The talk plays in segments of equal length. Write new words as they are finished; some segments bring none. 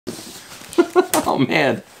Oh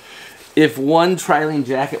man, if one trilene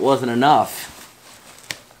jacket wasn't enough,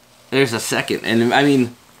 there's a second. And I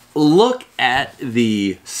mean, look at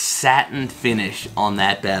the satin finish on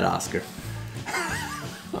that bad Oscar.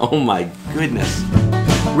 Oh my goodness.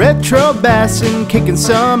 Retro Bassin, kicking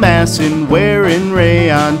some ass and wearing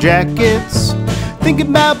rayon jackets. Thinking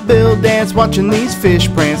about Bill Dance, watching these fish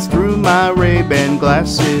prance through my Ray-Ban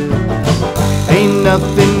glasses. Ain't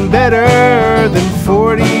nothing better than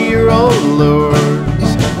 40-year-old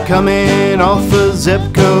lures coming off of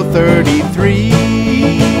Zepco 33.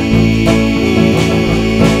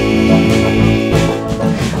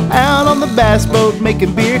 Out on the bass boat,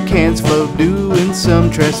 making beer cans float, doing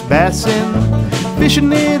some trespassing.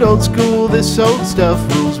 Fishing it old school, this old stuff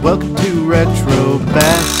rules. Welcome to Retro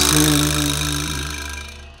Bassin.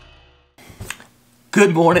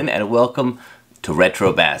 Good morning and welcome to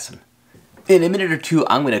Retro Bassin. In a minute or two,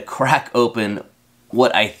 I'm going to crack open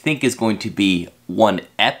what I think is going to be one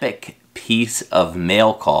epic piece of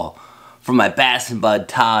mail call from my Bassin bud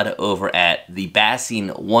Todd over at the Bassin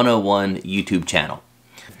 101 YouTube channel.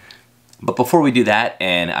 But before we do that,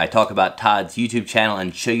 and I talk about Todd's YouTube channel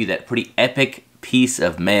and show you that pretty epic piece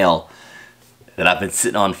of mail that I've been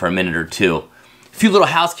sitting on for a minute or two, a few little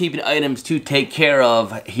housekeeping items to take care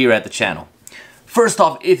of here at the channel. First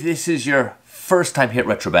off, if this is your first time here at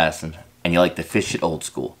Retro Bassin and you like to fish it old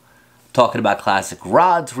school, I'm talking about classic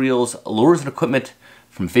rods, reels, lures, and equipment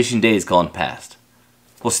from fishing days gone past.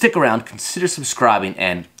 Well, stick around, consider subscribing,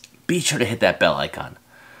 and be sure to hit that bell icon.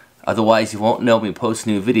 Otherwise, you won't know when we post a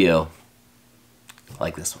new video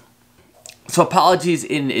like this one. So apologies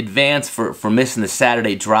in advance for missing the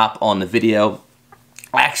Saturday drop on the video.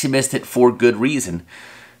 I actually missed it for good reason.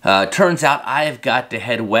 Turns out I have got to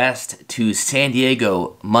head west to San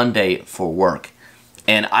Diego Monday for work.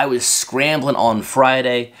 And I was scrambling on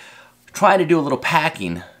Friday, trying to do a little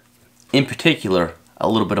packing, in particular, a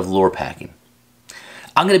little bit of lure packing.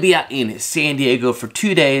 I'm going to be out in San Diego for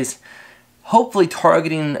 2 days, hopefully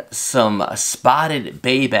targeting some spotted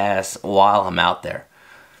bay bass while I'm out there.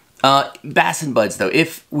 Bassin buds though,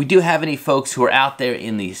 if we do have any folks who are out there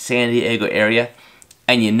in the San Diego area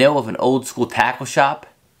and you know of an old school tackle shop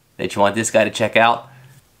that you want this guy to check out,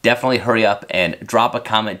 definitely hurry up and drop a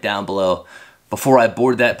comment down below before I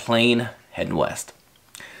board that plane heading west.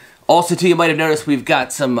 Also too, you might have noticed we've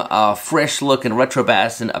got some fresh looking Retro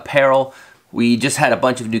Bassin apparel. We just had a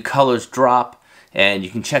bunch of new colors drop, and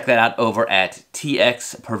you can check that out over at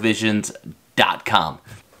txprovisions.com.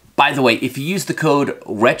 By the way, if you use the code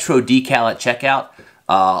RETRODECAL at checkout,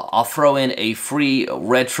 I'll throw in a free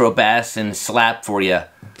Retro Bassin slap for you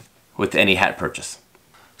with any hat purchase.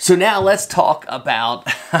 So now let's talk about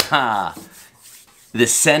the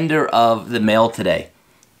sender of the mail today.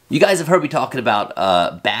 You guys have heard me talking about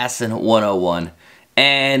Bassin 101,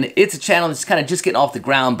 and it's a channel that's kind of just getting off the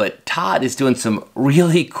ground, but Todd is doing some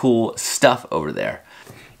really cool stuff over there.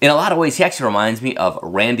 In a lot of ways, he actually reminds me of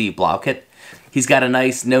Randy Blaukat. He's got a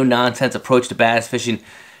nice, no-nonsense approach to bass fishing,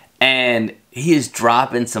 and he is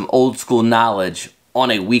dropping some old-school knowledge on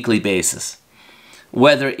a weekly basis.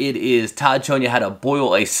 Whether it is Todd showing you how to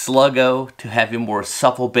boil a sluggo to have a more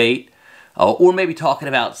supple bait, or maybe talking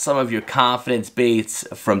about some of your confidence baits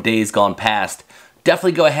from days gone past,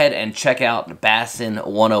 definitely go ahead and check out Bassin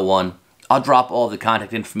 101. I'll drop all the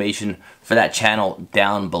contact information for that channel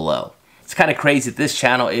down below. It's kind of crazy that this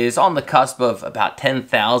channel is on the cusp of about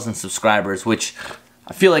 10,000 subscribers, which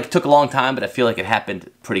I feel like it took a long time, but I feel like it happened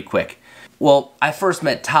pretty quick. Well, I first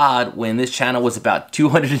met Todd when this channel was about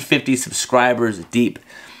 250 subscribers deep.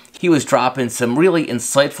 He was dropping some really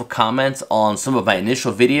insightful comments on some of my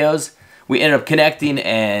initial videos. We ended up connecting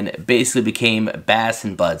and basically became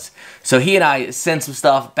Bassin buds. So he and I sent some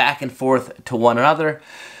stuff back and forth to one another.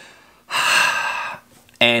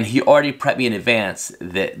 And he already prepped me in advance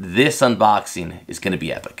that this unboxing is going to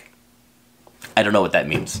be epic. I don't know what that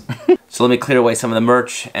means. So let me clear away some of the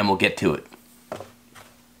merch and we'll get to it.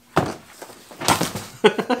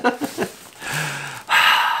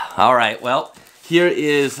 All right, well, here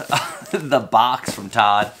is the box from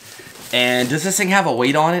Todd. And does this thing have a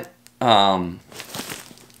weight on it?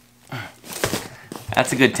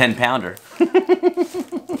 That's a good 10-pounder.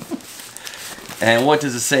 And what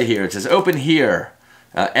does it say here? It says, open here.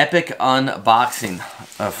 Epic unboxing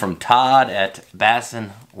from Todd at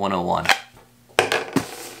Bassin 101.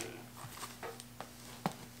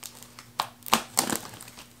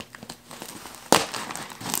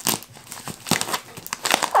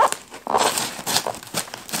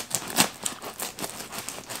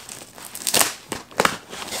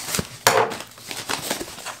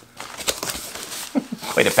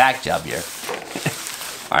 Quite a back job here.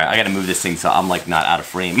 All right, I gotta move this thing so I'm like not out of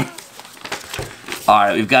frame. All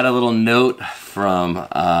right, we've got a little note from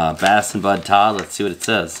Bassin Bud Todd. Let's see what it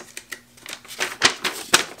says.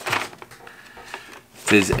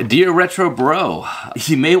 It says, "Dear Retro Bro,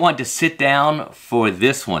 you may want to sit down for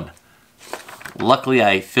this one. Luckily,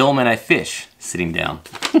 I film and I fish sitting down."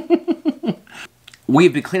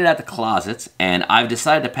 We've been cleaning out the closets, and I've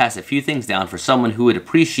decided to pass a few things down for someone who would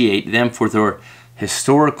appreciate them for their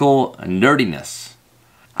historical nerdiness.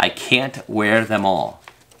 I can't wear them all.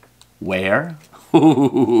 Wear?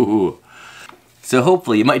 So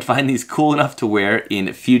hopefully you might find these cool enough to wear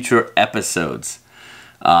in future episodes.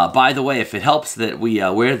 By the way, if it helps that we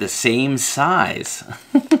wear the same size,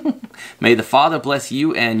 may the Father bless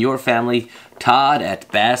you and your family. Todd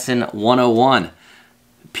at Bassin 101.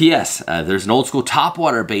 P.S. There's an old school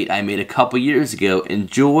topwater bait I made a couple years ago.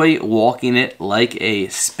 Enjoy walking it like a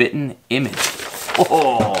spittin' image.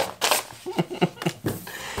 Oh.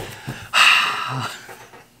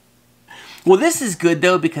 Well, this is good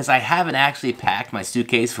though because I haven't actually packed my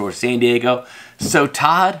suitcase for San Diego. So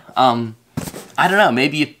Todd, I don't know,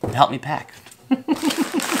 maybe you help me pack.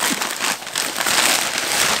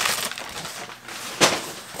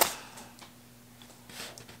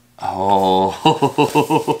 Oh,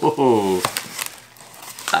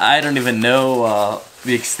 I don't even know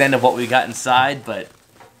the extent of what we got inside, but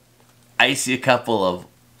I see a couple of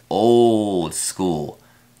old school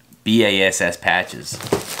BASS patches.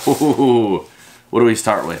 Ooh, what do we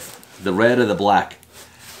start with? The red or the black?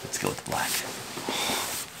 Let's go with the black.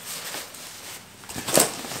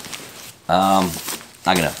 I'm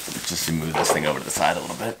gonna just remove this thing over to the side a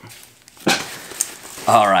little bit.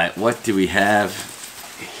 All right, what do we have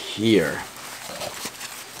here?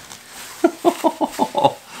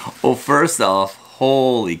 Well, first off,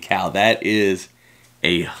 holy cow, that is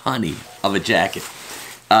a honey of a jacket.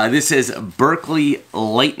 This is Berkeley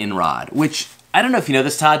lightning rod, which I don't know if you know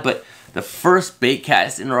this, Todd, but the first bait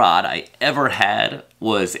casting rod I ever had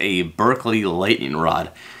was a Berkeley lightning rod.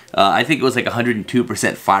 I think it was like 102%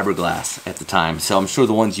 fiberglass at the time, so I'm sure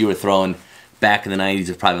the ones you were throwing back in the 90s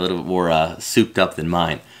are probably a little bit more souped up than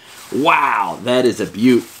mine. Wow, that is a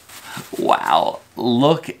beaut. Wow,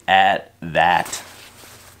 look at that.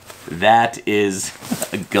 That is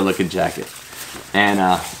a good-looking jacket. And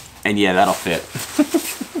yeah, that'll fit.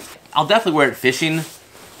 I'll definitely wear it fishing,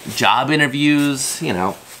 job interviews, you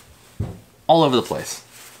know, all over the place.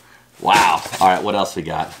 Wow. All right, what else we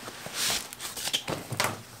got?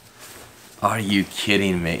 Are you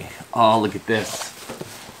kidding me? Oh, look at this.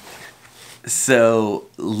 So,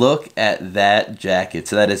 look at that jacket.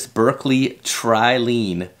 So that is Berkeley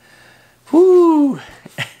Trilene. Whoo!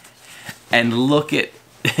 And look at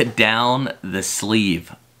down the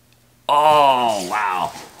sleeve. Oh,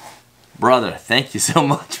 wow. Brother, thank you so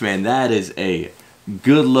much, man. That is a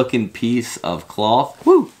good-looking piece of cloth.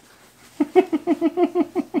 Woo!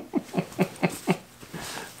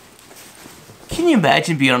 Can you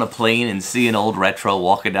imagine being on a plane and seeing an old retro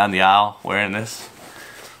walking down the aisle wearing this?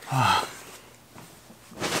 I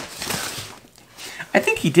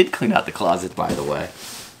think he did clean out the closet, by the way.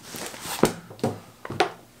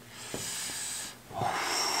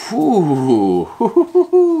 Ooh.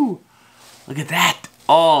 Look at that.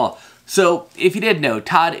 Oh, so if you didn't know,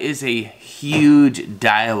 Todd is a huge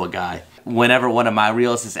Daiwa guy. Whenever one of my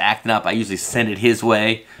reels is acting up, I usually send it his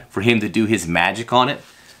way for him to do his magic on it.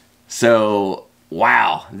 So,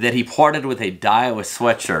 wow, that he parted with a Daiwa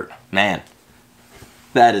sweatshirt. Man,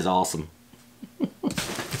 that is awesome.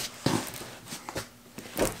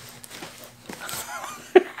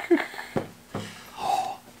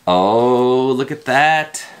 Oh, look at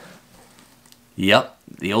that. Yep,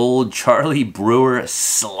 the old Charlie Brewer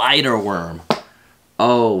slider worm.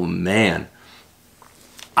 Oh, man.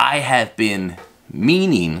 I have been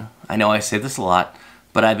meaning, I know I say this a lot,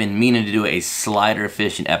 but I've been meaning to do a slider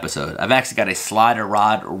fishing episode. I've actually got a slider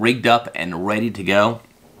rod rigged up and ready to go.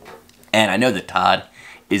 And I know that Todd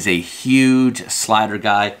is a huge slider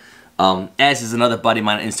guy, as is another buddy of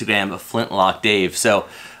mine on Instagram, Flintlock Dave. So,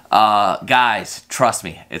 guys, trust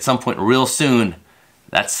me, at some point real soon,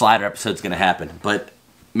 that slider episode's going to happen. But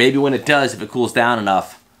maybe when it does, if it cools down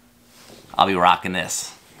enough, I'll be rocking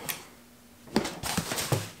this.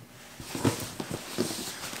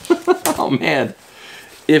 Oh, man.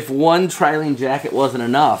 If one Trilene jacket wasn't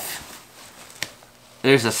enough,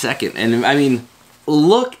 there's a second. And, I mean,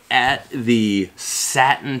 look at the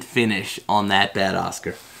satin finish on that bad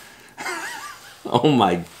Oscar. Oh,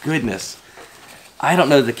 my goodness. I don't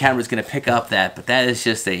know if the camera's going to pick up that, but that is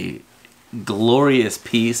just a glorious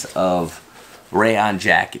piece of rayon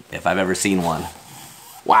jacket, if I've ever seen one.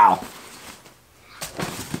 Wow.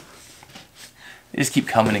 They just keep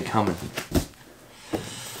coming and coming.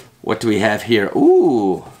 What do we have here?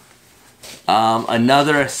 Ooh.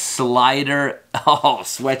 Another slider. Oh,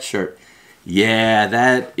 sweatshirt. Yeah,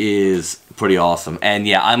 that is pretty awesome. And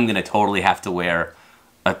yeah, I'm going to totally have to wear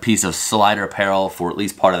a piece of slider apparel for at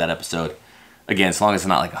least part of that episode. Again, as long as it's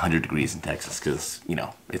not like 100 degrees in Texas, because, you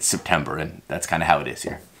know, it's September and that's kind of how it is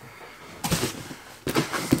here.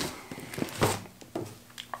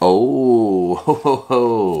 Oh, ho, ho,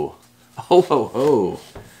 ho. Ho, ho, ho.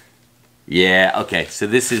 Yeah, okay, so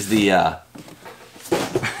this is the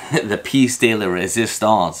the piece de la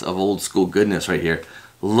resistance of old school goodness right here.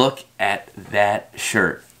 Look at that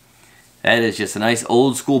shirt. That is just a nice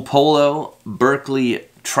old school polo, Berkeley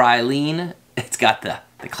Trilene. It's got the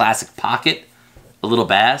classic pocket, a little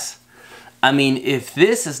bass. I mean, if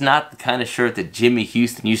this is not the kind of shirt that Jimmy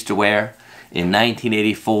Houston used to wear in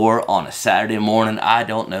 1984 on a Saturday morning, I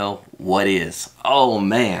don't know what is. Oh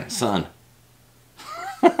man, son.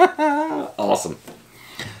 Awesome.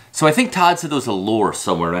 So I think Todd said there was a lure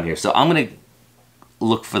somewhere around here, so I'm going to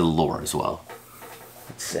look for the lure as well.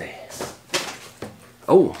 Let's see.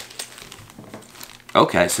 Oh.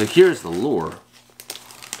 Okay, so here's the lure.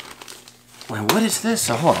 Wait, what is this?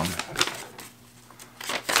 Oh, hold on.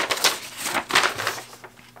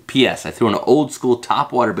 P.S. I threw an old school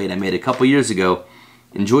topwater bait I made a couple years ago.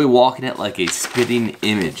 Enjoy walking it like a spitting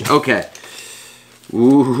image. Okay.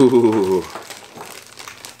 Ooh.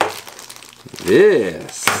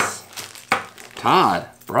 This. Todd,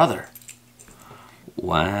 brother.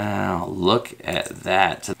 Wow, look at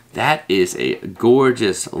that. That is a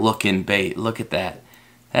gorgeous looking bait. Look at that.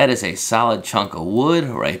 That is a solid chunk of wood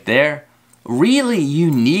right there. Really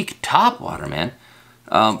unique topwater, man.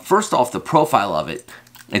 First off, the profile of it.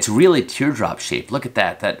 It's really teardrop shaped. Look at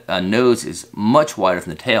that. That nose is much wider than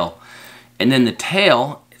the tail. And then the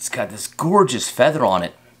tail, it's got this gorgeous feather on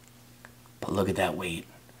it. But look at that weight.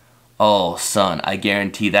 Oh, son, I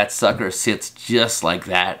guarantee that sucker sits just like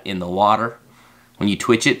that in the water. When you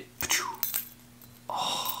twitch it.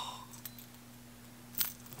 Oh.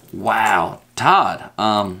 Wow. Todd,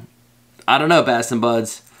 I don't know, Bassin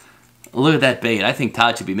Buds. Look at that bait. I think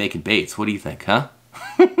Todd should be making baits. What do you think, huh?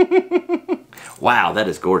 Wow, that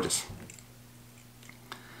is gorgeous.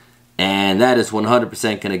 And that is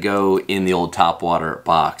 100% going to go in the old topwater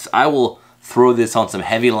box. I will throw this on some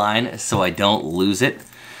heavy line so I don't lose it.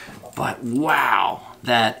 But wow,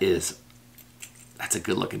 that's a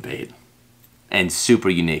good looking bait. And super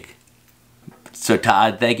unique. So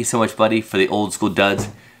Todd, thank you so much, buddy, for the old school duds.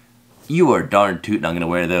 You are darn tootin', I'm going to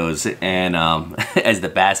wear those. And as the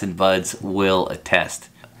Bassin Buds will attest.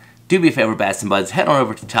 Do me a favor, Bassin Buds, head on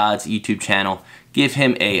over to Todd's YouTube channel. Give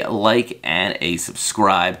him a like and a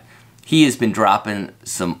subscribe. He has been dropping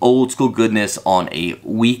some old school goodness on a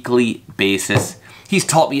weekly basis. He's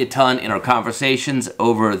taught me a ton in our conversations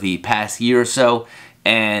over the past year or so,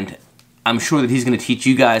 and I'm sure that he's going to teach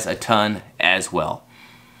you guys a ton as well.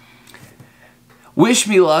 Wish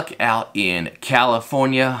me luck out in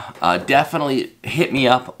California. Definitely hit me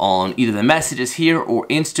up on either the messages here or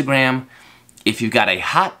Instagram if you've got a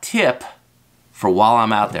hot tip for while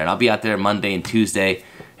I'm out there. And I'll be out there Monday and Tuesday,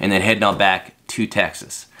 and then heading on back to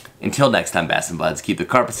Texas. Until next time, Bassin Buds, keep the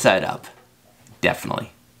carpet side up.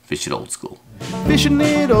 Definitely fish it old school. Fishing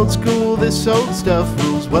it old school, this old stuff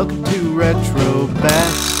rules. Welcome to Retro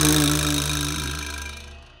Bassin.